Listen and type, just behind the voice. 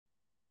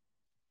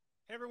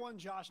Hey everyone,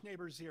 Josh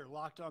Neighbors here,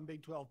 Locked On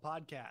Big 12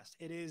 podcast.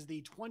 It is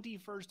the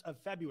 21st of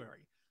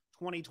February,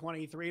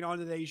 2023, and on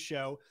today's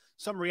show,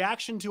 some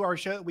reaction to our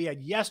show that we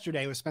had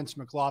yesterday with Spencer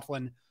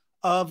McLaughlin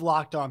of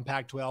Locked On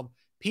Pac-12.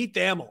 Pete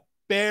Thamel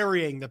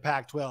burying the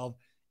Pac-12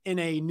 in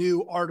a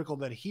new article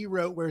that he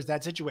wrote. Where's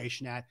that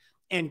situation at?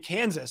 And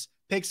Kansas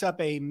picks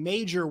up a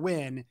major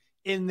win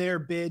in their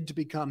bid to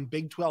become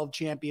Big 12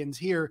 champions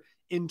here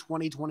in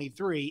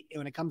 2023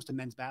 when it comes to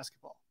men's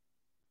basketball.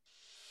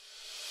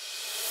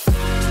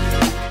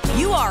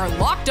 You are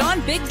Locked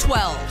On Big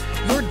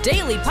 12, your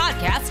daily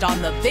podcast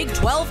on the Big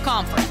 12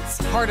 Conference,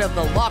 part of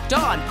the Locked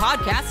On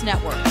Podcast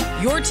Network,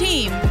 your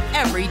team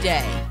every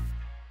day.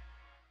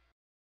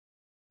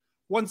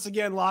 Once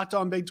again, Locked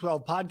On Big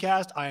 12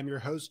 podcast. I am your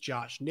host,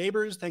 Josh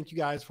Neighbors. Thank you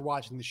guys for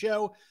watching the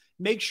show.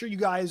 Make sure you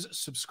guys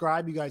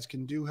subscribe. You guys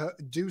can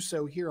do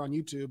so here on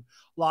YouTube,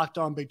 Locked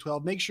On Big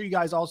 12. Make sure you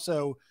guys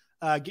also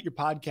get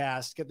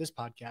this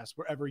podcast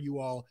wherever you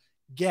all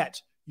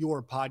get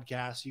your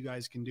podcast. You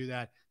guys can do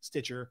that.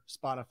 Stitcher,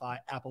 Spotify,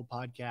 Apple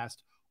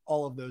Podcast,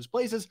 all of those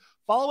places.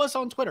 Follow us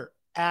on Twitter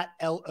at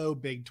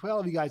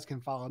LOBig12. You guys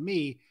can follow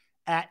me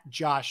at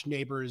Josh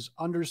Neighbors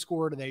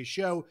 _ Today's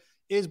show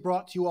is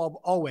brought to you all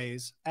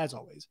always, as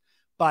always,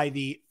 by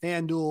the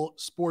FanDuel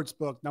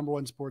Sportsbook,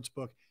 #1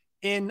 sportsbook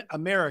in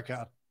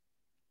America.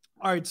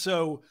 All right,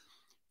 so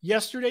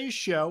yesterday's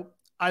show,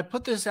 I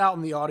put this out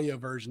in the audio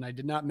version. I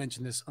did not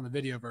mention this on the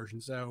video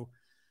version. So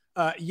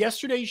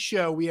yesterday's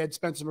show, we had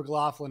Spencer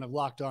McLaughlin of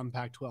Locked On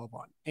Pac-12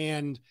 on.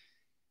 And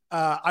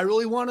I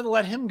really wanted to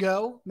let him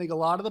go, make a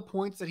lot of the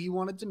points that he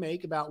wanted to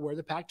make about where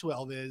the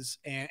Pac-12 is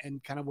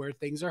and kind of where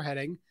things are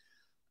heading.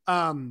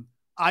 I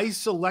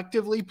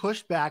selectively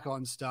pushed back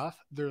on stuff.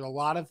 There's a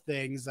lot of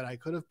things that I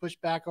could have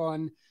pushed back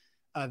on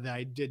that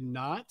I did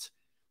not.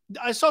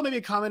 I saw maybe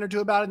a comment or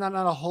two about it, not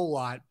a whole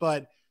lot,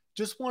 but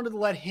just wanted to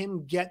let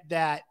him get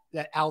that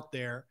out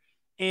there.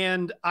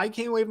 And I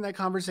came away from that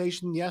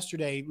conversation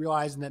yesterday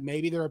realizing that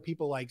maybe there are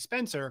people like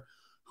Spencer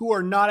who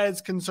are not as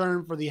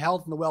concerned for the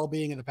health and the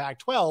well-being of the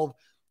Pac-12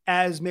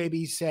 as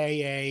maybe,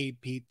 say, a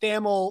Pete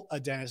Thamel, a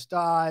Dennis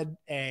Dodd,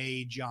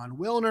 a John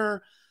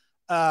Wilner,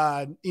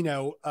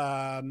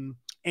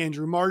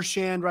 Andrew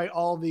Marchand, right?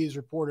 All of these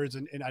reporters,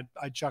 and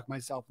I chuck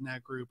myself in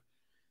that group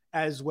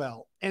as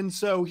well. And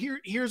so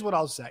here's what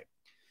I'll say.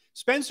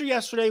 Spencer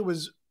yesterday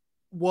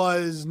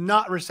was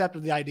not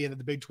receptive to the idea that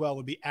the Big 12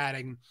 would be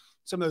adding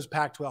some of those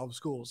Pac-12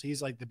 schools.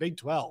 He's like, the Big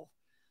 12,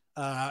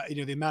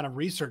 the amount of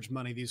research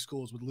money these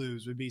schools would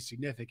lose would be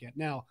significant.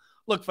 Now,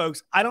 look,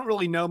 folks, I don't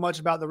really know much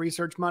about the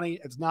research money.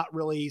 It's not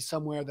really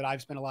somewhere that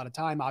I've spent a lot of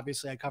time.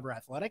 Obviously, I cover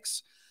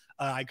athletics.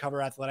 I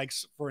cover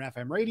athletics for an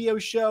FM radio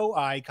show.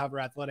 I cover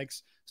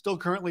athletics still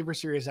currently for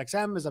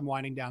SiriusXM as I'm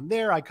winding down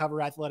there. I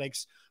cover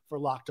athletics for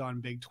Locked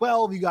On Big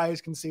 12. You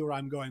guys can see where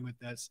I'm going with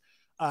this.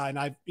 And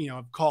I've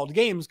called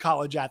games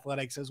college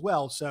athletics as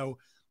well. So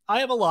I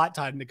have a lot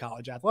tied into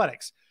college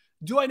athletics.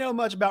 Do I know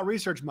much about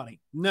research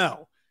money?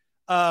 No.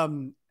 Have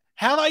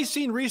I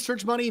seen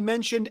research money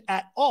mentioned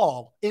at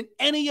all in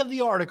any of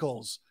the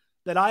articles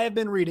that I have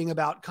been reading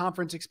about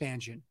conference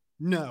expansion?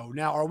 No.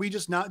 Now, are we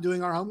just not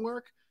doing our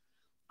homework?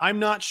 I'm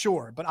not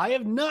sure, but I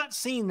have not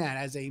seen that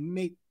as a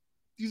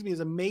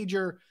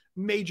major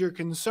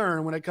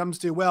concern when it comes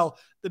to, well,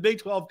 the Big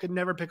 12 could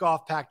never pick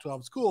off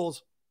Pac-12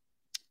 schools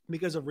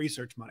because of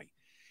research money.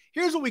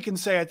 Here's what we can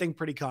say, I think,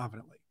 pretty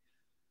confidently.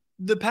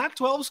 The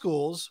Pac-12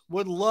 schools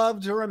would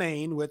love to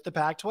remain with the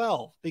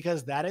Pac-12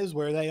 because that is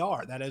where they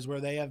are. That is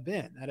where they have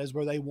been. That is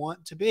where they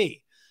want to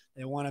be.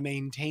 They want to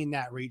maintain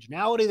that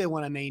regionality. They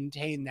want to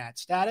maintain that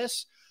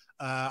status.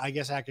 I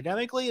guess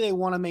academically, they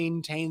want to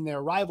maintain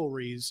their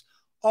rivalries,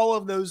 all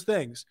of those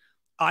things.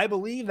 I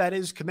believe that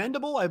is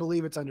commendable. I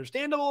believe it's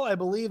understandable. I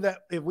believe that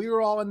if we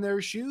were all in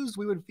their shoes,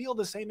 we would feel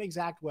the same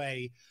exact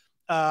way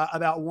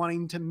about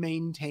wanting to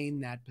maintain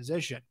that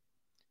position.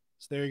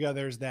 So there you go.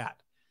 There's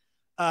that.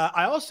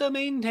 I also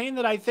maintain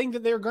that I think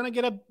that they're going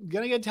to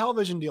get a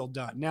television deal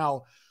done.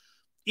 Now,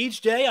 each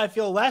day I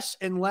feel less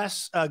and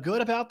less good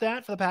about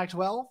that for the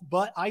Pac-12,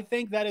 but I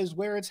think that is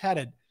where it's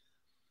headed.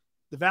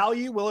 The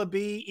value, will it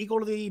be equal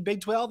to the Big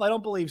 12? I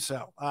don't believe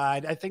so.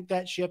 I think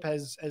that ship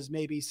has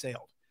maybe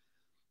sailed.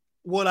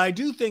 What I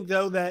do think,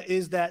 though,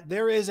 is that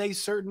there is a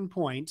certain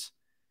point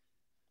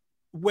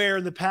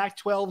where the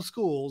Pac-12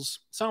 schools,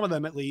 some of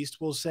them at least,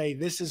 will say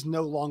this is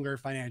no longer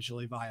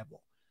financially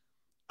viable.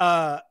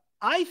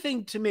 I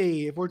think, to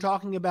me, if we're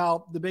talking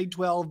about the Big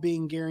 12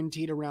 being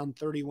guaranteed around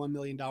 $31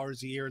 million a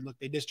year, and look,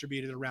 they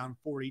distributed around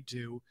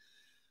 42,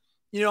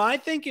 I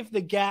think if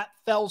the gap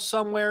fell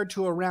somewhere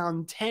to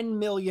around $10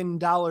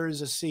 million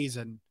a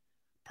season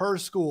per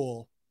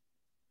school,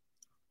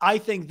 I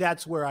think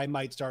that's where I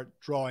might start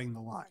drawing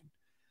the line.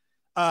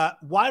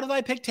 Why did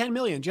I pick 10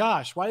 million?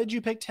 Josh, why did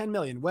you pick 10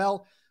 million?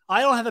 Well,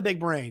 I don't have a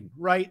big brain,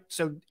 right?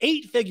 So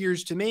 8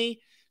 figures to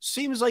me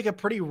seems like a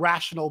pretty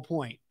rational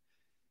point.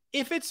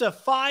 If it's a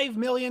 $5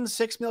 million,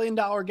 $6 million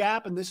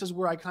gap, and this is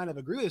where I kind of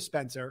agree with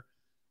Spencer,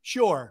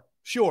 sure.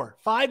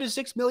 5 to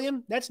 6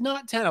 million, that's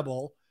not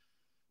tenable.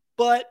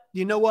 But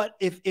you know what?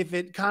 If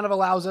it kind of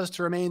allows us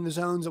to remain in the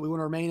zones that we want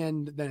to remain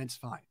in, then it's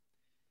fine.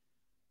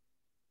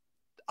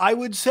 I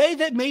would say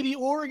that maybe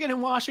Oregon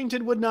and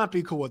Washington would not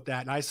be cool with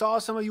that. And I saw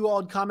some of you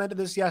all had commented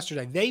this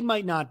yesterday. They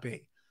might not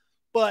be.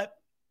 But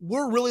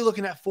we're really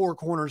looking at four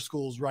corner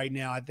schools right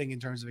now, I think, in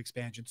terms of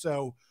expansion.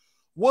 So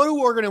what do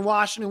Oregon and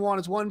Washington want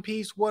is one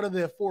piece. What are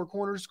the four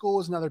corner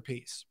schools? Another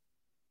piece.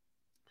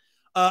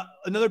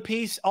 Another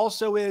piece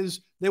also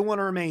is they want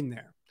to remain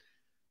there.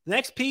 The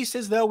next piece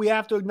is, though, we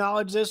have to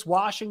acknowledge this.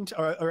 Washington,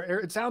 or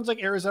it sounds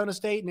like Arizona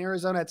State and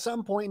Arizona at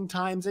some point in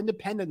times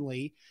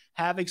independently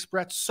have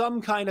expressed some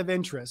kind of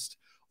interest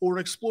or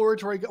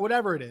exploratory,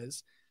 whatever it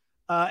is.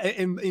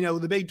 And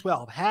the Big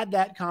 12 had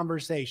that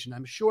conversation.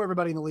 I'm sure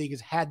everybody in the league has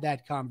had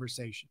that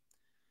conversation.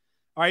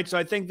 All right, so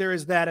I think there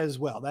is that as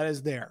well. That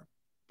is there.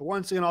 But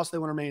once again, also they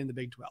want to remain in the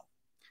Big 12.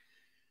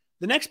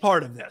 The next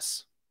part of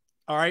this,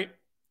 all right,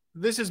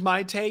 this is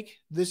my take.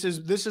 This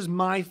is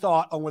my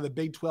thought on where the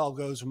Big 12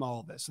 goes from all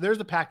of this. So there's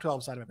the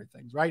Pac-12 side of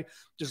everything, right?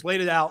 Just laid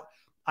it out.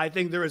 I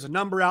think there is a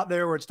number out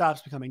there where it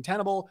stops becoming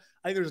tenable.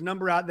 I think there's a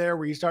number out there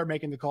where you start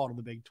making the call to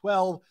the Big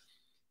 12.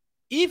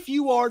 If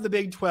you are the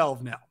Big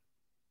 12 now,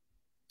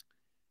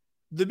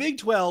 the Big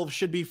 12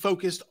 should be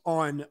focused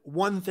on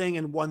one thing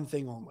and one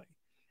thing only,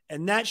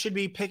 and that should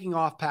be picking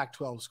off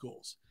Pac-12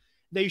 schools.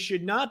 They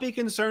should not be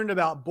concerned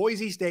about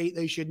Boise State.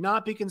 They should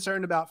not be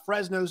concerned about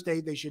Fresno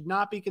State. They should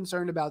not be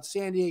concerned about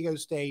San Diego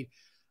State.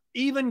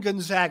 Even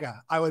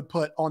Gonzaga, I would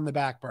put on the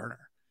back burner.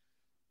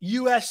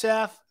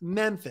 USF,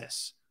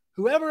 Memphis,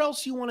 whoever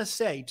else you want to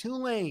say,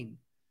 Tulane,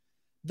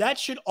 that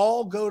should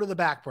all go to the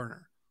back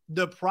burner.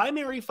 The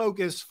primary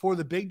focus for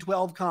the Big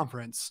 12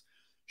 conference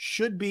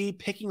should be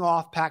picking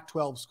off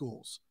Pac-12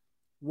 schools.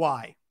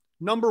 Why?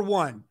 Number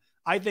one,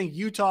 I think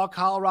Utah,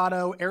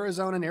 Colorado,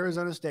 Arizona, and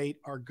Arizona State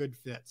are good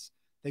fits.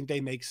 I think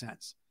they make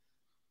sense.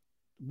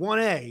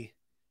 1A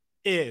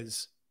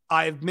is,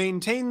 I've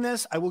maintained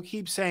this, I will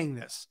keep saying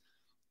this.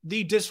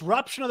 The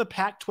disruption of the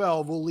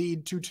Pac-12 will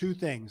lead to two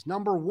things.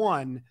 Number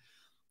one,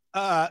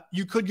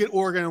 you could get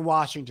Oregon and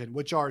Washington,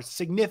 which are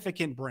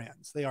significant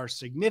brands. They are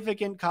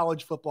significant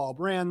college football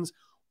brands.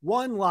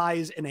 One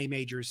lies in a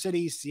major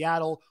city,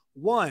 Seattle.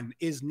 One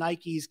is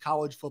Nike's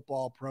college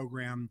football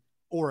program,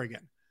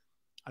 Oregon.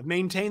 I've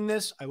maintained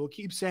this. I will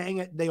keep saying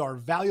it. They are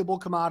valuable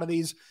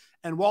commodities.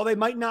 And while they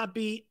might not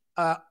be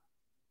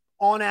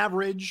on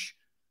average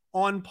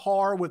on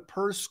par with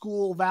per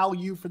school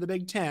value for the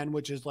Big Ten,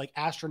 which is like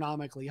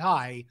astronomically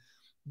high,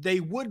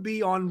 they would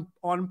be on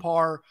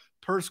par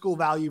per school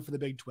value for the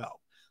Big 12.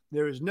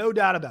 There is no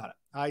doubt about it.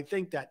 I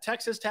think that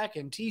Texas Tech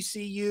and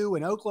TCU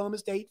and Oklahoma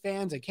State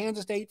fans and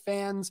Kansas State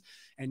fans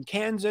and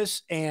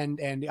Kansas and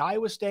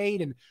Iowa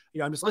State, and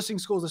I'm just listing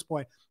schools at this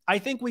point, I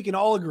think we can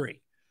all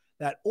agree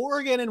that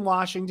Oregon and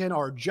Washington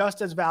are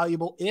just as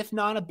valuable, if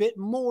not a bit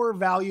more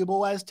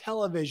valuable as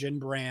television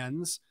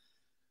brands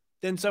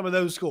than some of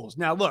those schools.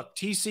 Now, look,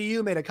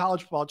 TCU made a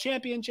college football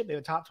championship. They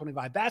have a top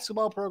 25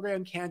 basketball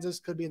program. Kansas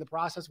could be in the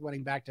process of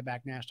winning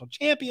back-to-back national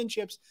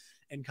championships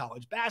in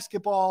college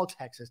basketball.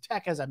 Texas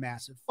Tech has a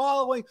massive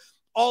following,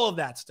 all of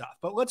that stuff.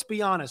 But let's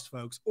be honest,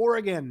 folks.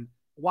 Oregon,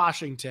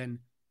 Washington,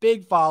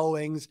 big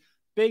followings,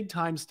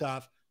 big-time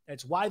stuff.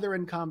 That's why they're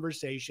in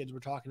conversations. We're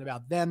talking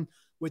about them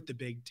with the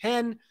Big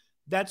Ten.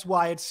 That's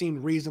why it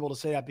seemed reasonable to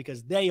say that,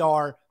 because they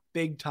are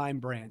big-time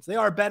brands. They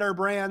are better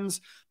brands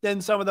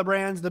than some of the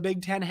brands the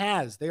Big Ten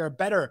has. They are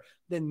better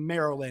than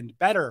Maryland,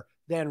 better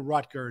than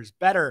Rutgers,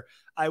 better,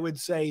 I would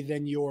say,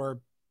 than your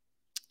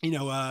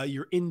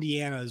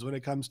Indianas when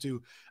it comes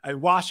to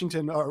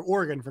Washington or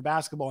Oregon for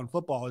basketball and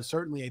football is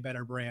certainly a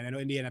better brand. I know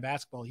Indiana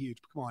basketball huge,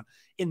 but come on,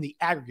 in the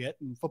aggregate,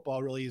 and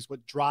football really is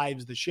what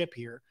drives the ship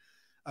here.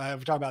 If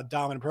we're talking about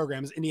dominant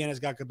programs, Indiana's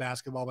got good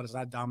basketball, but it's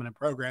not a dominant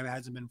program. It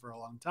hasn't been for a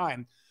long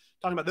time.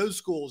 Talking about those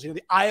schools,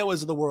 the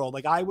Iowas of the world,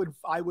 like I would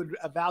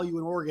value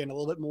in Oregon a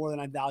little bit more than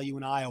I value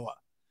in Iowa,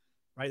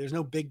 right? There's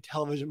no big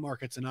television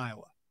markets in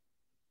Iowa.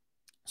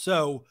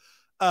 So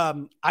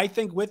I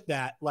think with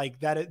that, like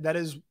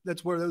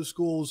that's where those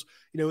schools,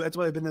 that's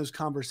why they've been those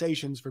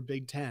conversations for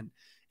Big Ten.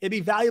 It'd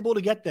be valuable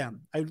to get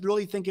them. I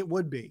really think it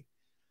would be.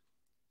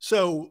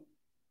 So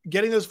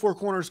getting those four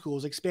corner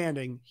schools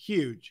expanding,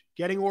 huge.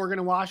 Getting Oregon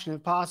and Washington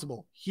if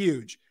possible,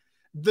 huge.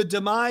 The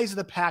demise of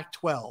the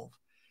Pac-12.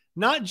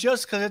 Not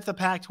just because it's the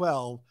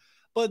Pac-12,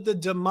 but the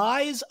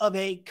demise of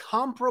a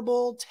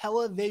comparable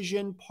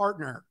television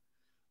partner,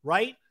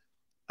 right?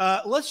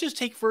 Let's just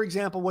take, for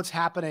example, what's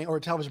happening, or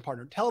a television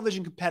partner,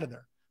 television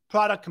competitor,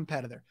 product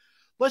competitor.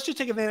 Let's just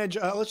take advantage.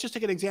 Let's just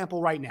take an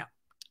example right now.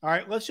 All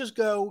right, let's just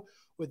go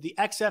with the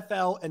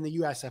XFL and the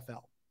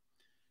USFL.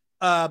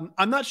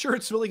 I'm not sure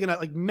it's really going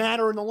to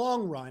matter in the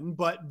long run,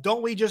 but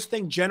don't we just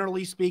think,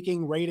 generally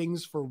speaking,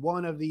 ratings for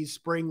one of these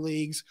spring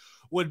leagues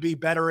would be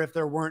better if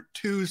there weren't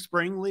two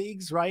spring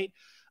leagues, right?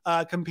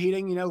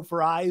 Competing,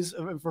 for eyes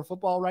for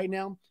football right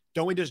now.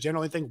 Don't we just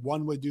generally think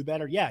one would do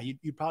better? Yeah,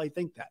 you'd probably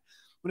think that.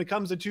 When it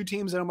comes to two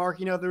teams in a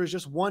market, if there was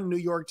just one New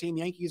York team,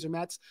 Yankees or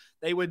Mets,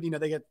 they would,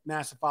 they get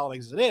massive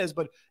followings as it is,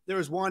 but there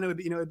was one, it would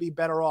be, it'd be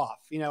better off.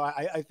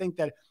 I think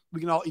that we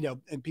can all,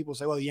 and people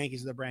say, well, the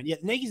Yankees are the brand. Yeah,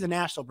 the Yankees are the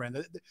national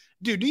brand.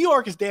 Dude, New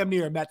York is damn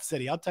near a Met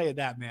city. I'll tell you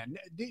that, man.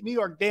 New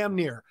York, damn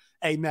near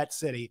a Met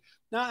city.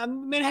 Now,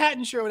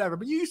 Manhattan, sure, whatever.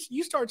 But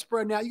you start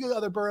spreading out. You go to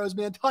other boroughs,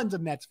 man, tons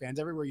of Mets fans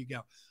everywhere you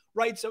go.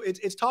 Right? So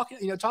it's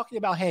talking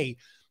about, hey,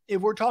 if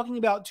we're talking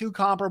about two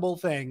comparable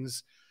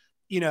things,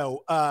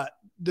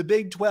 the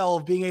Big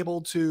 12 being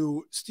able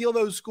to steal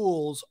those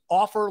schools,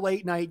 offer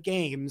late night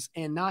games,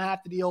 and not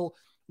have to deal with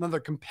another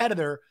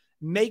competitor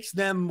makes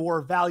them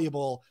more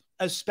valuable,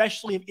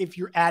 especially if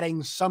you're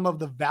adding some of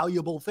the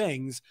valuable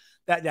things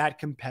that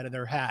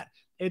competitor had.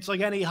 It's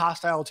like any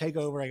hostile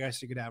takeover, I guess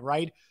you could have,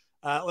 right?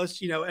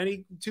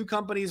 Any two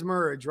companies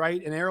merge,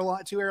 right?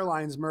 Two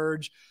airlines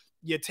merge.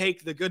 You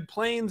take the good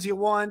planes you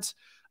want.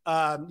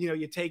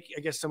 You take, I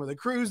guess, some of the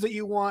crews that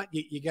you want.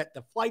 You get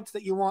the flights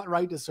that you want,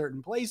 right, to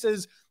certain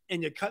places,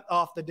 and you cut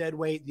off the dead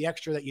weight, the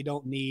extra that you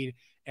don't need,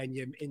 and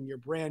your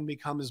brand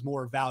becomes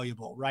more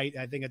valuable, right?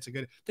 I think I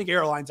think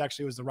airlines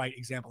actually was the right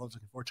example I was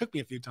looking for. It took me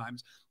a few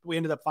times, but we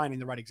ended up finding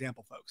the right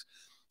example, folks.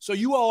 So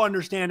you all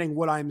understanding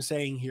what I'm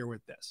saying here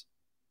with this.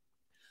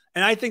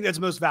 And I think that's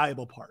the most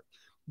valuable part.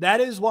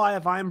 That is why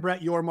if I'm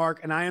Brett Yormark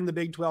and I am the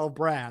Big 12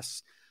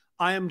 brass,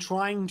 I am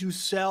trying to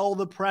sell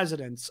the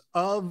presidents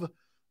of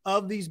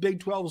these Big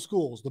 12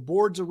 schools, the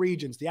boards of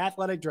regents, the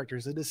athletic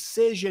directors, the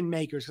decision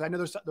makers, because I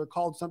know they're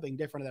called something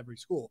different at every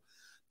school.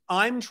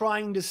 I'm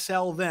trying to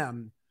sell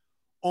them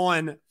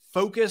on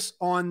focus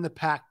on the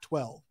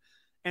Pac-12.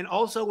 And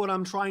also what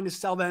I'm trying to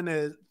sell them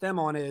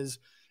is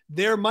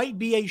there might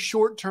be a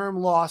short-term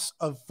loss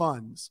of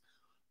funds.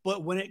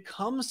 But when it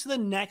comes to the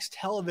next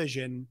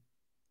television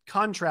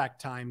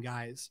contract time,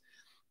 guys,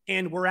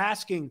 and we're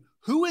asking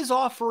who is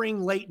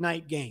offering late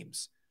night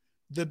games?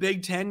 The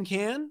Big 10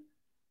 can.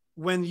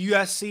 When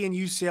USC and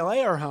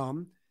UCLA are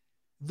home,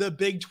 the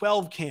Big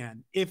 12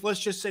 can. If let's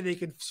just say they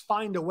could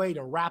find a way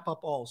to wrap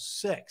up all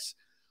six.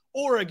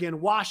 Oregon,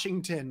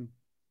 Washington,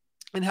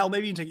 and hell,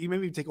 maybe you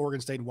take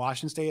Oregon State and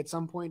Washington State at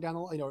some point down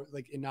the line,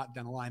 not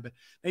down the line, but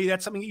maybe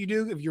that's something that you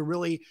do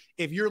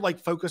if you're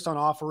like focused on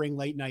offering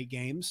late night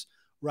games,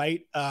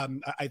 right?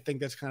 I think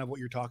that's kind of what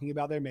you're talking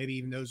about there. Maybe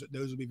even those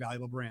would be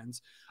valuable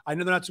brands. I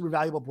know they're not super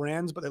valuable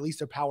brands, but at least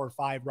they're Power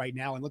 5 right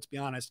now. And let's be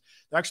honest,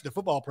 the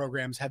football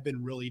programs have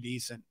been really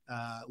decent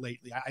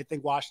lately. I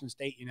think Washington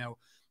State,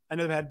 I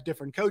know they've had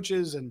different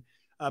coaches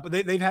but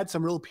they've had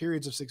some real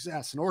periods of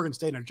success. And Oregon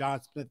State and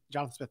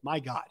Jonathan Smith,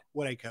 my God,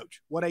 what a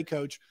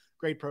coach,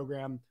 great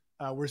program.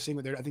 We're seeing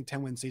with their, I think,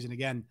 10-win season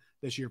again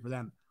this year for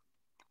them.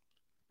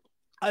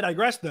 I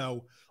digress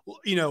though.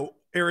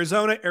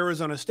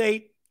 Arizona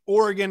State,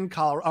 Oregon,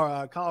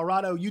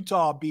 Colorado,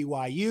 Utah,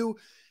 BYU.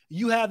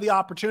 You have the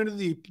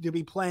opportunity to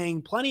be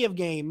playing plenty of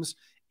games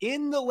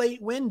in the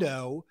late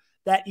window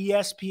that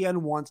ESPN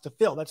wants to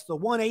fill. That's the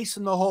one ace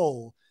in the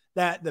hole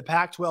that the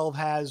Pac-12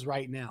 has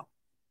right now.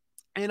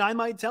 And I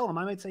might tell them,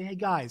 I might say, hey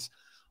guys,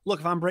 look,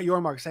 if I'm Brett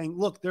Yormark saying,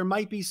 look, there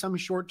might be some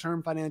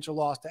short-term financial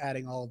loss to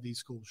adding all of these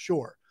schools,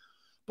 sure.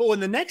 But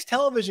when the next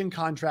television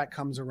contract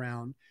comes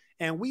around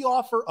and we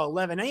offer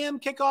 11 a.m.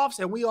 kickoffs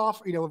and we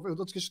offer,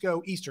 let's just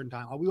go Eastern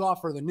time. We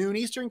offer the noon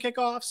Eastern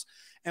kickoffs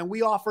and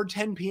we offer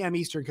 10 p.m.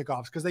 Eastern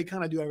kickoffs because they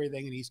kind of do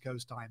everything in East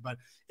Coast time. But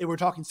if we're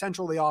talking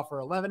Central, they offer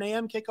 11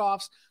 a.m.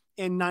 kickoffs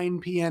and 9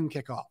 p.m.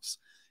 kickoffs.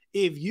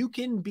 If you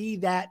can be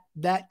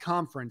that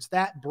conference,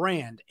 that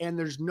brand, and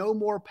there's no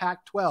more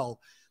Pac-12,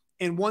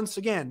 and once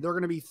again, there are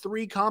going to be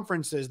 3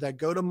 conferences that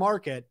go to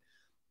market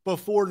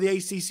before the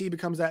ACC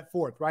becomes that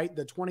fourth, right?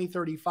 The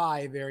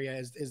 2035 area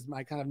is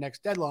my kind of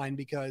next deadline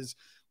because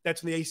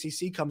that's when the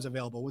ACC comes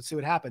available. We'll see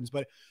what happens.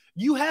 But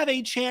you have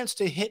a chance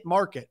to hit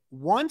market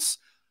once,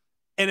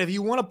 and if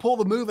you want to pull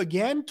the move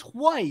again,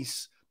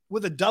 twice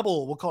with a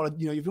double, we'll call it,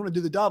 if you want to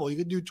do the double, you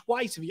could do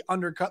twice if you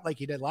undercut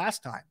like you did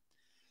last time.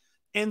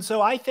 And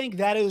so I think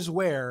that is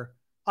where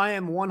I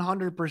am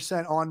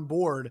 100% on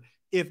board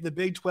if the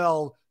Big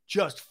 12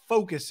 just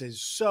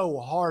focuses so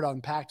hard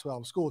on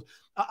Pac-12 schools.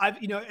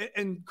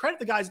 And credit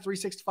the guys at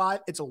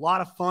 365. It's a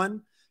lot of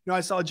fun. I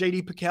saw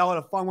JD Piquel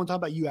had a fun one talking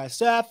about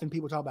USF and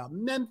people talk about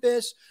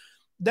Memphis.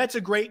 That's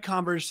a great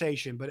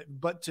conversation.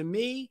 But to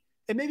me,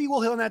 and maybe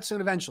we'll hit on that soon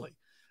eventually.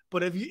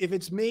 But if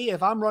it's me,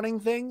 if I'm running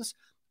things,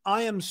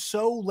 I am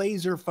so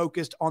laser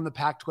focused on the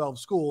Pac-12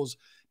 schools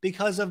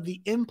because of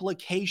the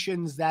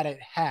implications that it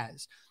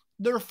has.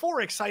 There are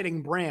 4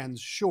 exciting brands,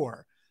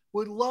 sure.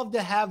 Would love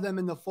to have them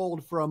in the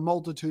fold for a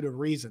multitude of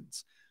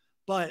reasons.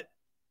 But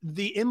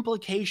the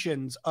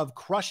implications of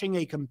crushing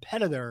a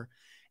competitor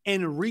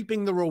and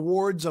reaping the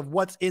rewards of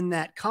what's in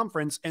that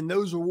conference, and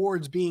those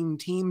rewards being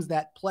teams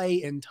that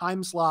play in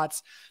time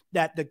slots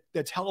that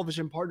the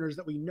television partners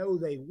that we know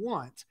they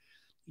want,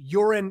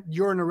 you're in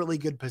a really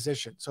good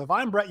position. So if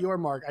I'm Brett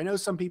Yormark, I know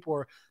some people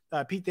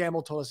are, Pete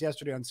Thamel told us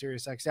yesterday on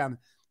SiriusXM,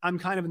 I'm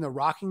kind of in the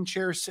rocking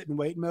chair, sit and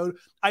wait mode.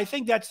 I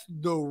think that's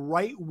the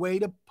right way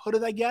to put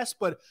it, I guess.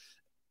 But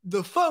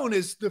the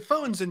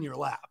phone's in your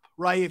lap,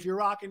 right? If you're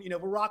rocking,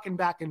 if we're rocking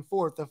back and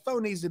forth, the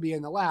phone needs to be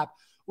in the lap.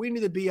 We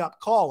need to be up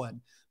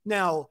calling.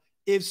 Now,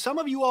 if some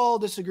of you all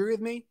disagree with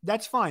me,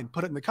 that's fine.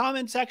 Put it in the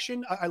comment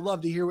section. I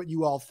love to hear what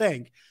you all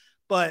think.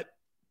 But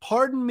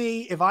pardon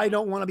me if I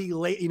don't want to be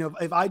late,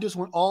 if I just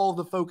want all of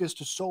the focus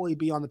to solely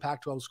be on the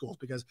Pac-12 schools,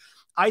 because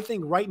I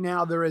think right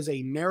now there is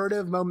a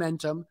narrative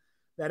momentum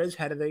that is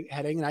heading,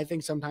 and I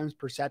think sometimes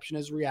perception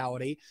is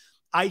reality.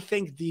 I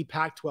think the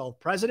Pac-12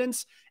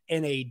 presidents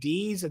and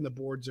ADs and the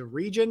boards of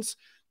regents,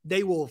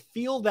 they will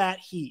feel that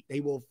heat.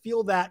 They will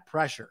feel that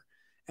pressure.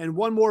 And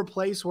one more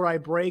place where I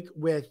break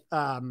with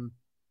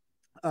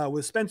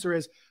Spencer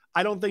is,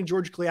 I don't think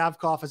George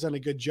Kliavkoff has done a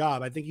good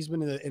job. I think he's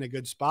been in a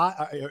good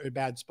spot, a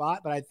bad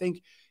spot, but I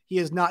think he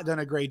has not done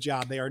a great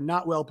job. They are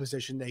not well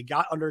positioned. They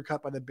got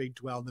undercut by the Big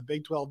 12. The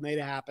Big 12 made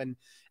it happen,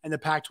 and the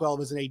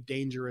Pac-12 is in a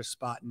dangerous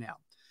spot now.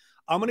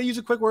 I'm going to use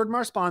a quick word from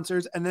our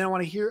sponsors, and then I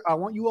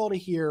want you all to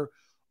hear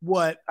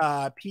what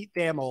Pete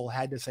Thamel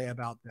had to say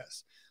about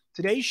this.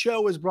 Today's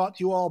show is brought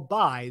to you all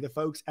by the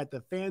folks at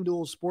the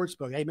FanDuel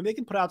Sportsbook. Hey, maybe they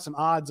can put out some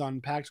odds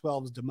on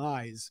Pac-12's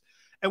demise.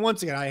 And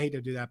once again, I hate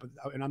to do that,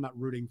 and I'm not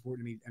rooting for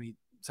it in any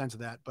sense of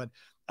that. But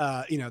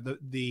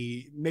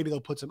maybe they'll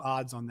put some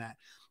odds on that.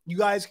 You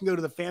guys can go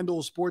to the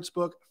FanDuel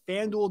Sportsbook,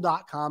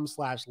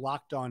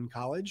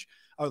 FanDuel.com/LockedOnCollege,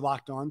 or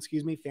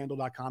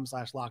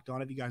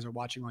FanDuel.com/LockedOn. If you guys are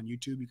watching on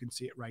YouTube, you can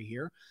see it right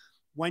here.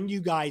 When you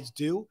guys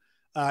do,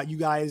 you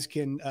guys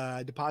can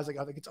deposit,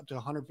 I think it's up to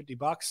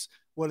 $150,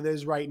 what it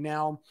is right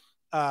now.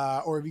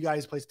 Or if you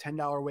guys place a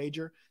 $10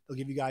 wager, they'll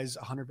give you guys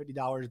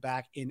 $150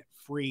 back in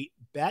free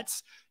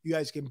bets. You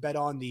guys can bet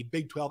on the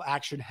Big 12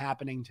 action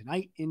happening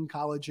tonight in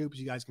college hoops.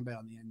 You guys can bet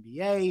on the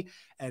NBA,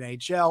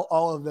 NHL,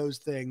 all of those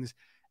things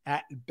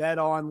at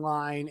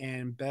BetOnline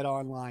and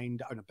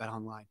BetOnline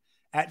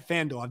at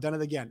FanDuel. I've done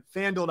it again.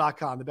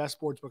 FanDuel.com, the best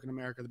sportsbook in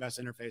America, the best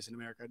interface in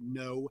America.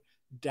 No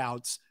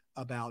doubts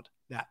about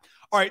that.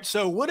 All right.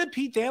 So what did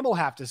Pete Thamel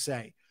have to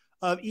say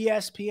of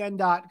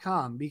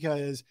ESPN.com?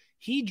 Because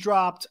he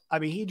dropped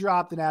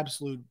an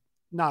absolute,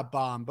 not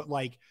bomb, but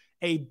like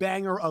a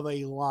banger of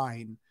a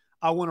line.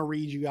 I want to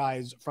read you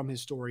guys from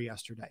his story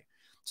yesterday.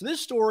 So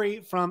this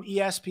story from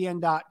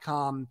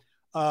ESPN.com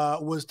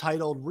was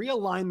titled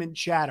Realignment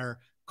Chatter,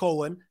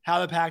 how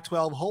the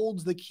Pac-12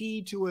 holds the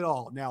key to it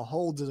all. Now,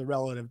 holds is a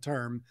relative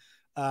term.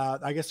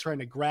 I guess trying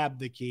to grab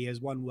the key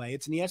is one way.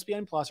 It's an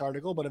ESPN Plus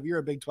article, but if you're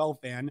a Big 12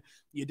 fan,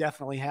 you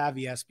definitely have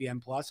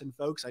ESPN Plus. And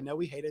folks, I know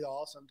we hate it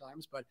all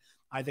sometimes, but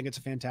I think it's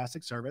a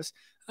fantastic service.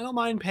 I don't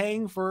mind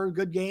paying for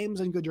good games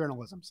and good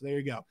journalism. So there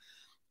you go.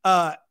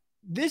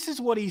 This is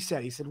what he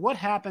said. He said, what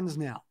happens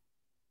now?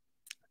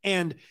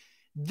 And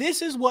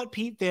this is what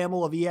Pete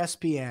Thamel of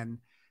ESPN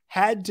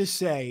had to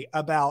say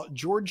about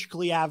George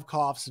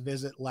Kliavkoff's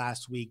visit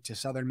last week to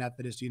Southern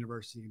Methodist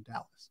University in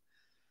Dallas.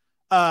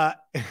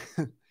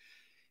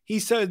 He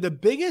said the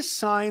biggest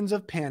signs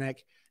of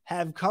panic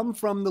have come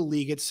from the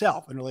league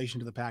itself in relation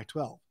to the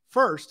Pac-12.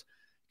 First,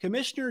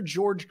 Commissioner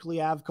George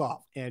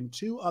Kliavkoff and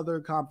two other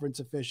conference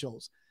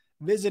officials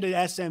visited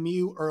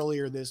SMU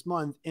earlier this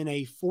month in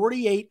a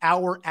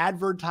 48-hour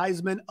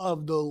advertisement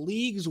of the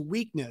league's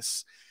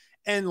weakness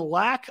and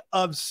lack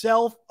of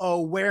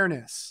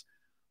self-awareness.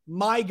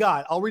 My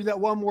God, I'll read that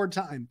one more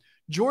time.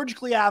 George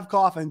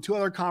Kliavkoff and two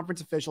other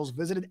conference officials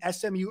visited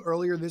SMU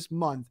earlier this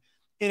month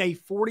in a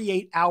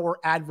 48-hour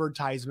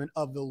advertisement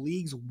of the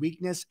league's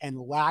weakness and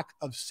lack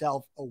of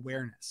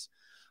self-awareness.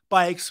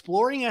 By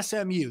exploring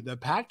SMU, the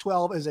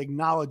Pac-12 is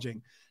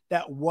acknowledging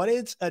that what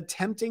it's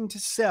attempting to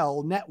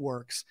sell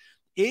networks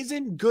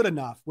isn't good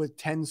enough with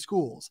 10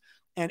 schools.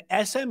 And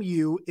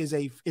SMU is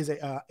a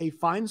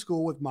fine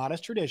school with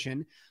modest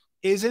tradition,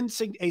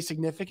 isn't a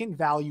significant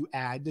value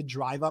add to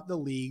drive up the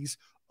league's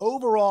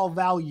overall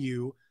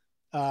value.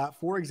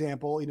 For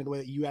example, the way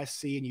that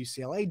USC and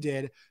UCLA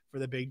did for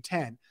the Big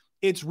Ten.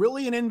 It's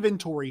really an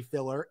inventory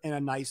filler in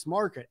a nice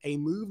market, a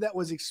move that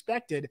was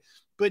expected,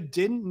 but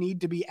didn't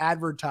need to be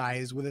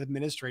advertised with an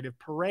administrative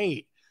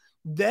parade.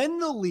 Then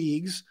the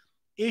leagues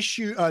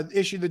issue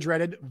the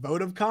dreaded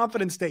vote of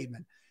confidence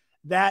statement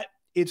that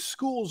its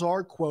schools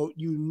are, quote,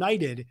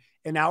 united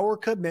in our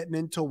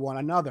commitment to one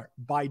another.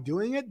 By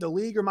doing it, the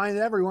league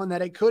reminded everyone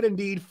that it could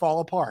indeed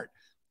fall apart.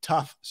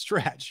 Tough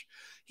stretch.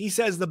 He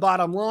says the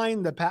bottom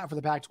line for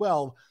the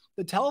Pac-12,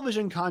 the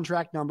television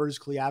contract numbers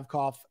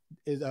Kliavkoff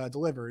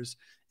delivers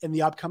in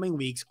the upcoming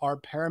weeks are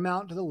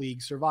paramount to the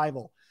league's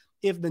survival.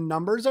 If the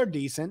numbers are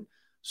decent,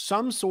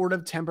 some sort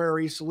of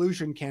temporary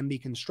solution can be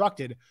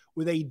constructed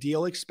with a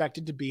deal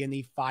expected to be in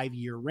the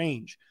 5-year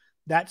range.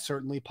 That's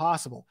certainly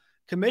possible.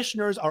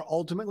 Commissioners are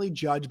ultimately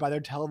judged by their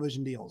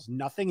television deals.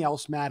 Nothing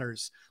else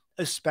matters,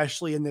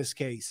 especially in this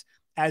case,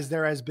 as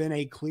there has been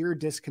a clear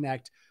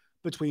disconnect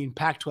between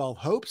Pac-12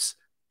 hopes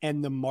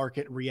and the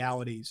market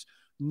realities.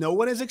 No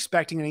one is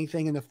expecting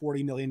anything in the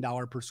 $40 million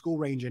per school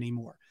range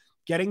anymore.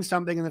 Getting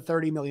something in the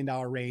 $30 million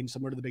range,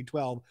 similar to the Big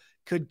 12,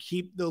 could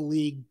keep the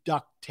league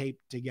duct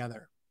taped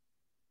together.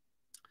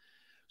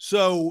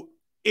 So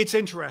it's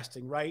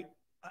interesting, right?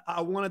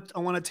 I want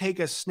to take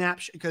a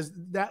snapshot because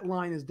that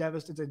line is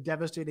devastating. It's a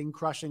devastating,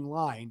 crushing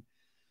line.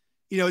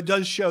 It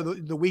does show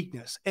the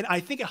weakness. And I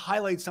think it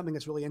highlights something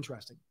that's really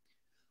interesting.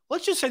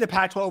 Let's just say the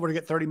Pac-12 were to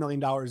get $30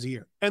 million a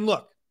year. And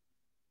look,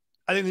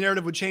 I think the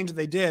narrative would change if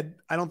they did.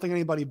 I don't think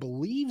anybody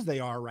believes they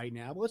are right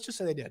now, but let's just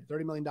say they did.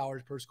 $30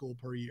 million per school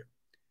per year.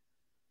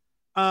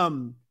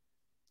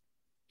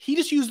 He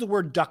just used the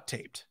word duct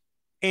taped.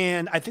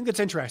 And I think that's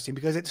interesting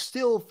because it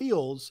still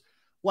feels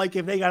like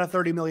if they got a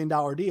 $30 million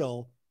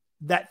deal,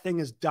 that thing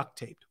is duct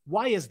taped.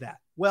 Why is that?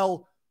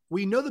 Well,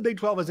 we know the Big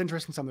 12 has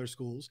interest in some of their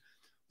schools.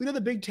 We know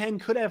the Big 10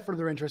 could have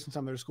further interest in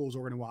some of their schools,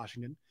 Oregon and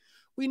Washington.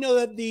 We know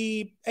that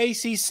the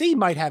ACC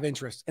might have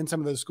interest in some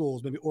of those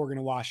schools, maybe Oregon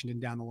and Washington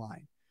down the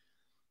line.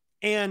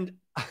 And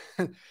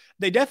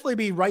they definitely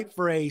be ripe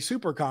for a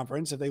super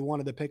conference if they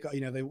wanted to pick,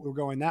 they were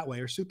going that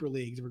way, or super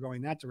leagues if we're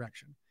going that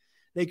direction.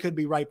 They could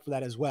be ripe for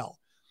that as well.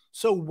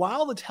 So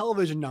while the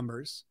television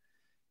numbers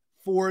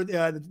for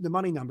the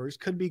money numbers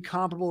could be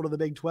comparable to the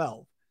Big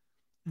 12,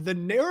 the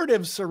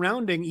narrative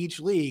surrounding each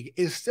league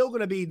is still going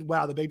to be,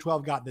 wow, the Big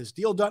 12 got this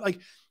deal done. Like,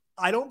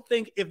 I don't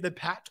think if the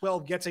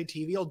Pac-12 gets a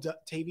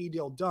TV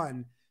deal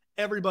done,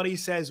 everybody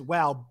says,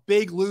 wow,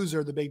 big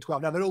loser, the Big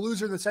 12. Now, they're a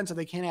loser in the sense that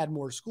they can't add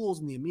more schools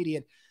in the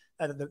immediate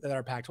that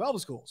are Pac-12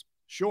 schools.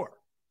 Sure.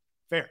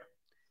 Fair.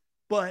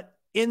 But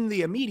in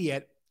the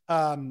immediate,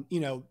 nothing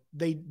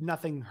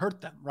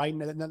hurt them, right?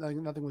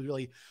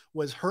 Nothing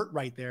was hurt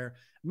right there.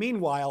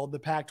 Meanwhile, the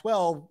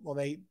Pac-12, well,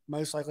 they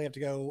most likely have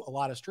to go a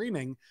lot of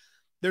streaming.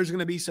 There's going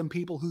to be some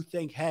people who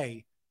think,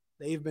 hey,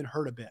 they've been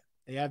hurt a bit.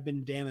 They have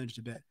been damaged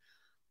a bit.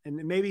 And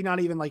maybe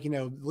not even like,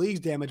 the league's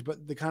damaged,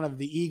 but the kind of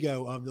the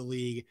ego of the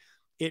league,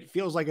 it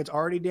feels like it's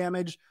already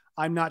damaged.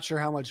 I'm not sure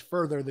how much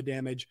further the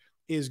damage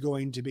is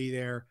going to be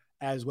there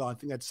as well. I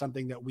think that's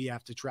something that we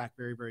have to track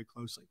very, very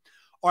closely.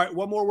 All right,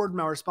 one more word from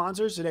our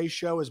sponsors. Today's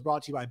show is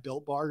brought to you by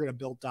Built Bar. Go to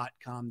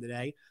built.com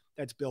today.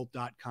 That's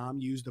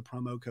built.com. Use the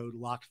promo code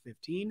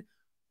LOCKED15.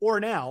 Or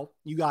now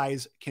you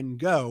guys can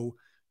go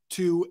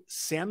to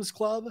Sam's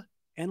Club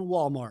and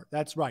Walmart.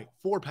 That's right.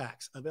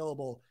 4-packs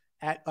available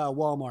at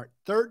Walmart.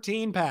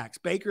 13 packs,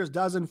 Baker's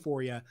dozen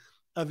for you,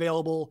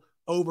 available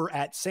over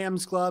at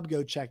Sam's Club.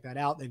 Go check that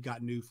out. They've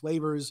got new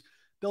flavors.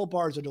 Built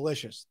Bars are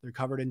delicious. They're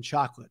covered in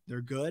chocolate. They're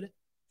good,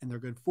 and they're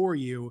good for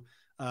you.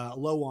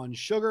 Low on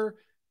sugar,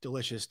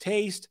 delicious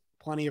taste,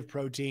 plenty of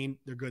protein.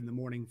 They're good in the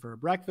morning for a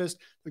breakfast.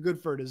 They're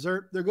good for a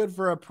dessert. They're good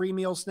for a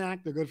pre-meal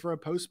snack. They're good for a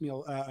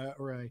post-meal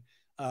or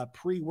a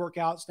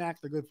pre-workout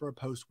snack. They're good for a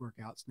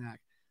post-workout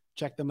snack.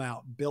 Check them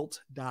out,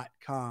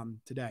 built.com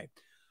today.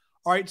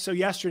 All right, so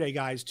yesterday,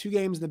 guys, 2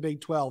 games in the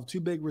Big 12, 2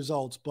 big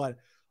results, but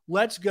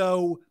let's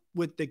go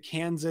with the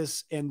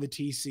Kansas and the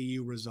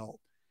TCU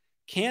result.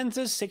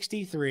 Kansas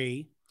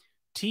 63,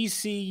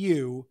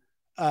 TCU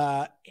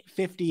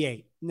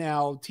 58.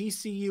 Now,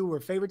 TCU were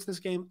favorites this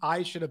game.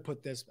 I should have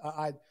put this.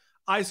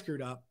 I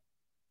screwed up.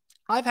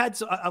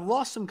 I've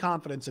lost some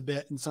confidence a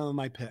bit in some of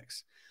my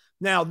picks.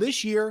 Now,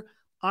 this year,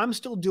 I'm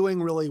still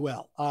doing really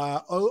well.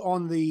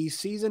 On the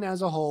season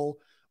as a whole,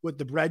 with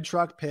the bread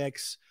truck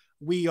picks,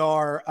 we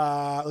are,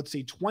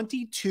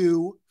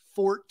 22,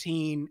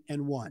 14,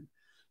 and 1.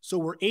 So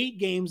we're 8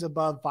 games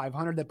above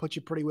 500. That puts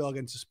you pretty well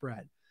against the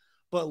spread.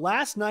 But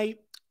last night,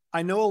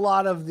 I know a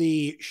lot of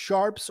the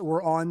sharps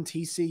were on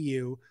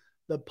TCU.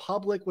 The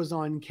public was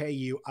on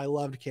KU. I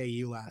loved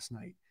KU last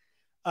night.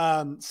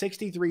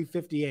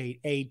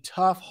 63-58, a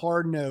tough,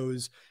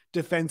 hard-nosed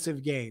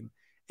defensive game.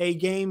 A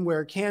game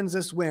where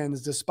Kansas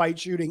wins despite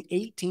shooting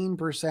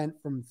 18%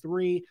 from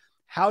 3.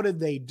 How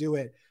did they do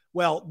it?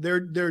 Well,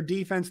 their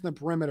defense in the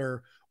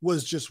perimeter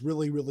was just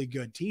really, really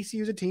good.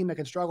 TCU is a team that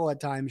can struggle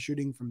at times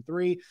shooting from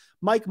 3.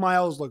 Mike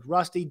Miles looked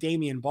rusty.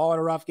 Damian Ball had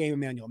a rough game.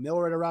 Emmanuel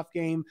Miller had a rough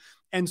game.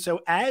 And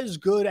so as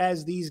good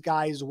as these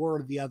guys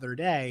were the other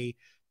day,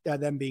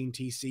 them being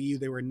TCU,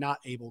 they were not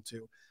able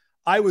to.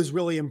 I was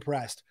really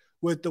impressed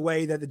with the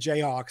way that the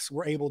Jayhawks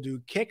were able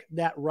to kick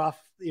that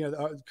rough,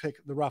 kick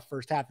the rough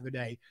first half of the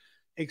day,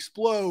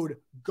 explode,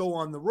 go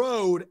on the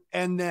road,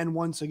 and then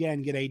once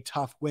again get a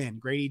tough win.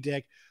 Grady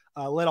Dick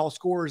led all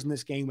scorers in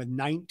this game with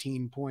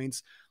 19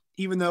 points,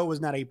 even though it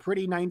was not a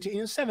pretty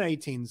 19, 7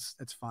 18s.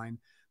 That's fine.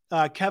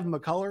 Kevin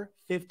McCullough,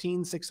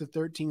 15, 6 of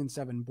 13, and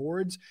 7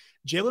 boards.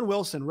 Jalen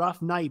Wilson,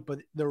 rough night, but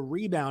the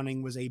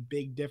rebounding was a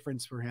big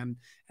difference for him.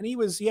 And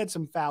he had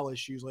some foul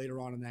issues later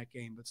on in that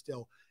game, but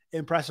still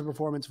impressive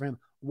performance for him.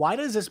 Why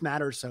does this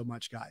matter so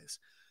much, guys?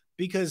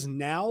 Because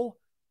now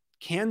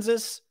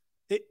Kansas,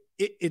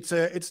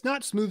 it's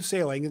not smooth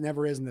sailing. It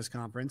never is in this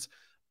conference,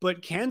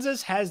 but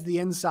Kansas has the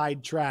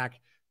inside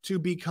track to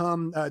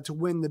become, to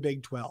win the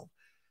Big 12.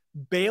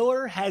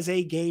 Baylor has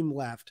a game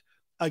left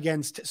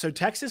so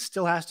Texas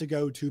still has to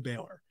go to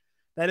Baylor.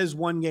 That is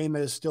one game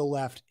that is still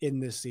left in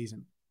this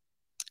season.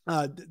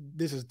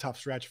 This is a tough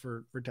stretch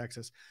for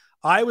Texas.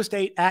 Iowa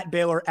State at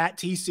Baylor, at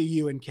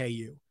TCU and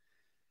KU.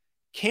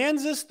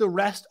 Kansas the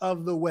rest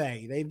of the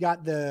way. They've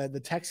got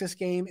the Texas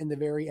game in the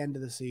very end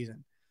of the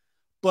season.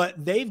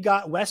 But they've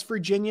got West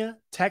Virginia,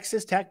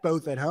 Texas Tech,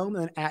 both at home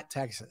and at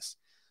Texas.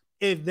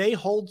 If they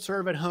hold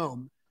serve at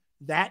home,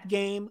 that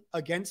game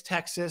against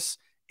Texas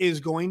is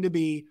going to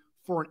be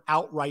for an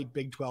outright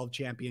Big 12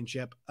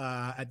 championship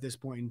at this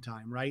point in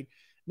time, right?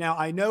 Now,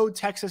 I know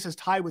Texas is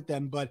tied with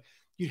them, but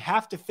you'd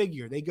have to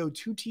figure they go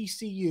to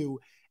TCU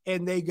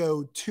and they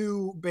go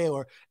to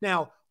Baylor.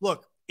 Now,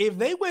 look, if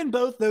they win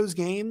both those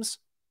games,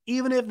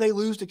 even if they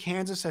lose to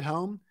Kansas at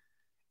home,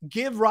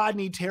 give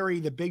Rodney Terry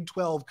the Big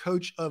 12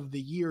 Coach of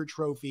the Year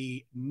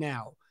trophy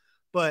now.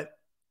 But,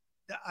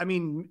 I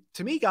mean,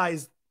 to me,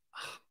 guys,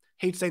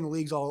 hate saying the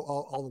league's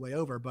all the way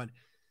over, but,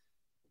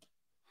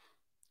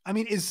 I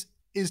mean, is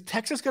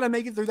Texas going to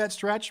make it through that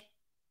stretch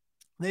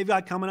they've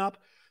got coming up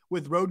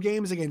with road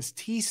games against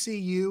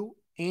TCU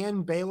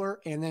and Baylor,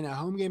 and then a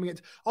home game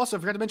against – also, I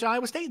forgot to mention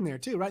Iowa State in there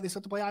too, right? They still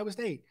have to play Iowa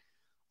State.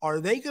 Are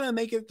they going to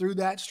make it through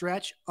that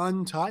stretch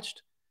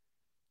untouched?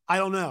 I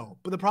don't know.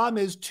 But the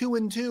problem is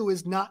 2-2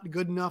 is not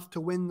good enough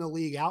to win the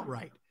league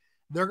outright.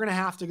 They're going to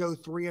have to go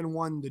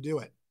 3-1 to do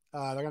it.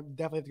 They're going to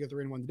definitely have to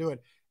go 3-1 to do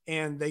it.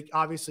 And they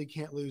obviously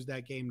can't lose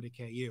that game to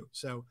KU.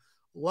 So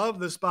love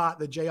the spot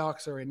the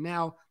Jayhawks are in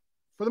now.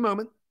 For the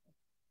moment,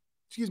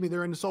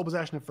 they're in the sole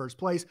possession of first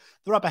place.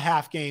 They're up a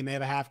half game. They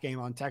have a half game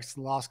on Texas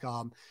in the loss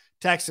column.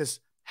 Texas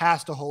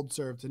has to hold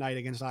serve tonight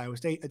against Iowa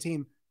State, a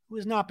team who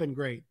has not been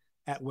great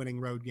at winning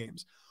road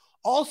games.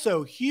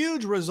 Also,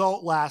 huge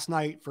result last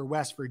night for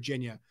West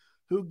Virginia,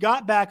 who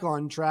got back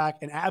on track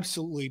and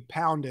absolutely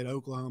pounded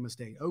Oklahoma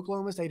State.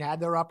 Oklahoma State had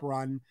their up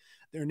run.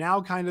 They're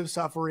now kind of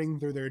suffering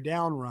through their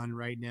down run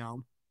right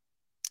now.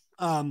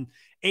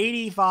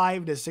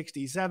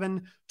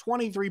 85-67,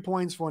 23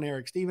 points for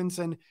Eric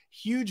Stevenson.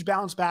 Huge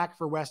bounce back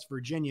for West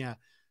Virginia.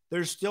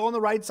 They're still on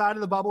the right side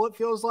of the bubble, it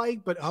feels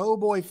like, but oh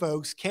boy,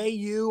 folks,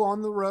 KU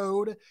on the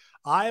road,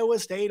 Iowa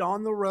State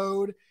on the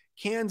road,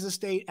 Kansas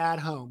State at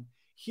home.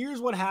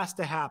 Here's what has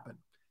to happen.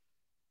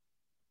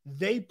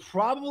 They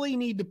probably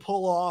need to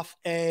pull off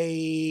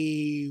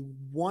a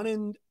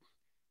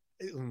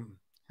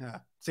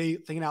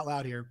thinking out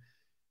loud here,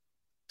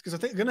 because I'm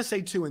going to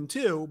say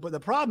 2-2, but the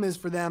problem is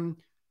for them,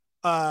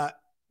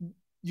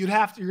 you're going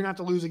to have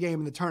to lose a game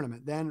in the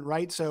tournament then,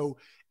 right? So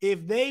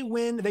if they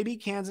win, they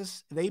beat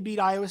Kansas, if they beat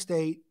Iowa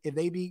State, if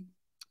they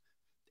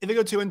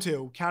go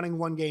 2-2, counting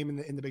one game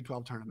in the Big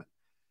 12 tournament,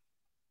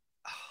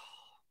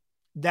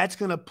 that's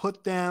going to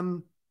put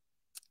them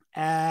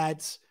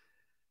at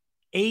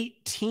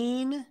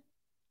 18-15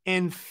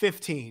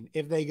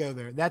 if they go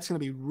there. That's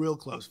going to be real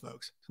close,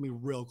 folks. It's going to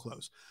be real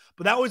close.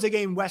 But that was a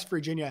game West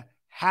Virginia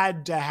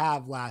had to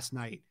have last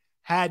night.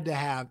 Had to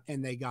have,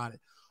 and they got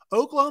it.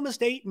 Oklahoma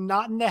State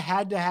not in the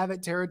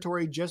had-to-have-it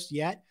territory just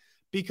yet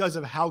because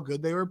of how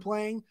good they were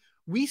playing.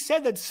 We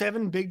said that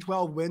 7 Big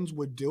 12 wins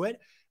would do it.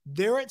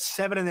 They're at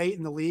 7-8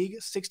 in the league,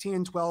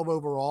 16-12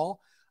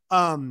 overall.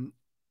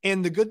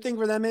 And the good thing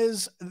for them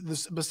is,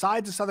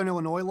 besides the Southern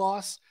Illinois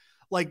loss,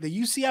 like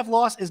the UCF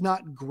loss is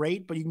not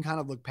great, but you can kind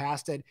of look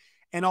past it.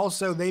 And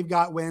also they've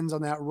got wins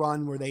on that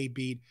run where they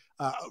beat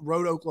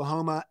road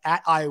Oklahoma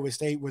at Iowa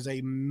State was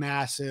a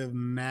massive,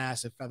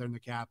 massive feather in the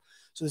cap.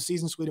 So the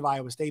season suite of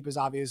Iowa State is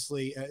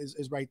obviously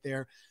is right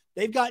there.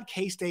 They've got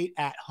K-State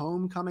at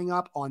home coming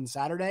up on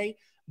Saturday,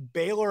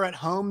 Baylor at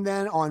home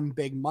then on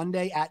Big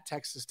Monday at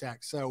Texas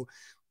Tech. So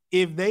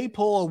if they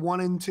pull a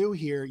 1-2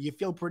 here, you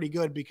feel pretty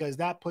good because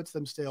that puts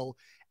them still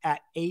at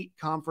 8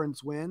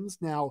 conference wins.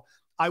 Now,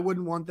 I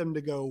wouldn't want them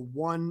to go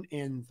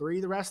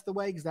 1-3 the rest of the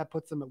way because that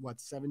puts them at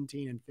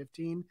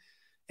 17-15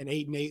 and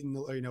 8-8 in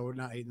the,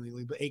 not 8 in the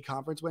league, but 8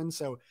 conference wins.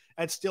 So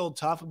that's still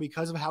tough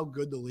because of how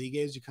good the league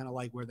is. You kind of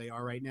like where they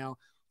are right now.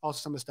 Also,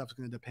 some of the stuff is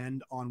going to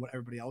depend on what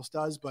everybody else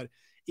does. But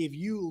if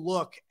you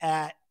look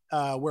at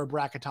where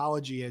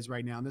bracketology is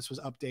right now, and this was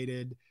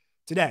updated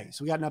today.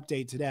 So we got an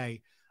update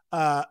today.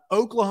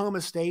 Oklahoma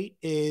State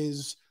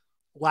is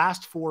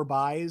last 4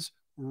 byes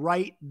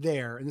right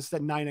there. And this is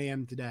at 9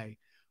 a.m. today.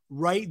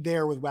 Right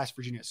there with West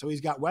Virginia. So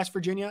he's got West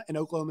Virginia and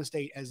Oklahoma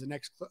State as the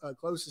next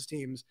closest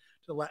teams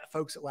to the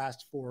folks that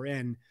last 4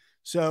 in.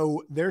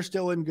 So they're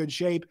still in good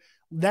shape.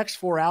 Next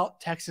 4 out,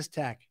 Texas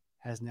Tech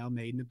has now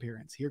made an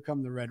appearance. Here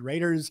come the Red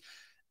Raiders.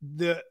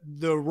 The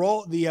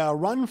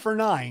run for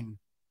 9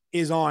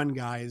 is on,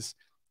 guys.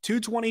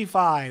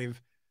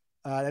 2:25.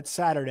 That's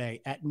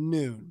Saturday at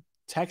noon.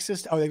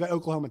 Texas. Oh, they got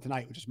Oklahoma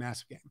tonight, which is a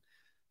massive game.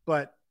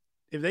 But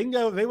if they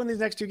win these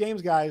next 2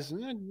 games, guys,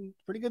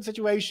 pretty good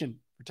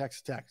situation for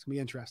Texas Tech. It's going to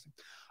be interesting.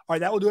 All right,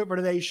 that will do it for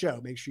today's show.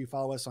 Make sure you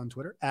follow us on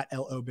Twitter at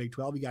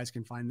LOBig12. You guys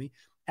can find me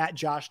at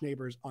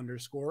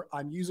JoshNeighbors_.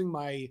 I'm using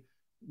my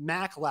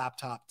Mac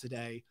laptop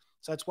today,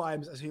 so that's why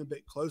I'm a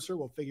bit closer.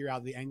 We'll figure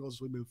out the angles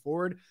as we move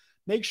forward.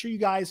 Make sure you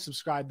guys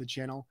subscribe to the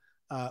channel,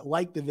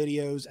 like the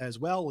videos as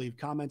well. Leave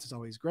comments. It's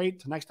always great.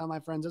 Till next time, my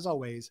friends, as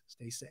always,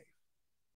 stay safe.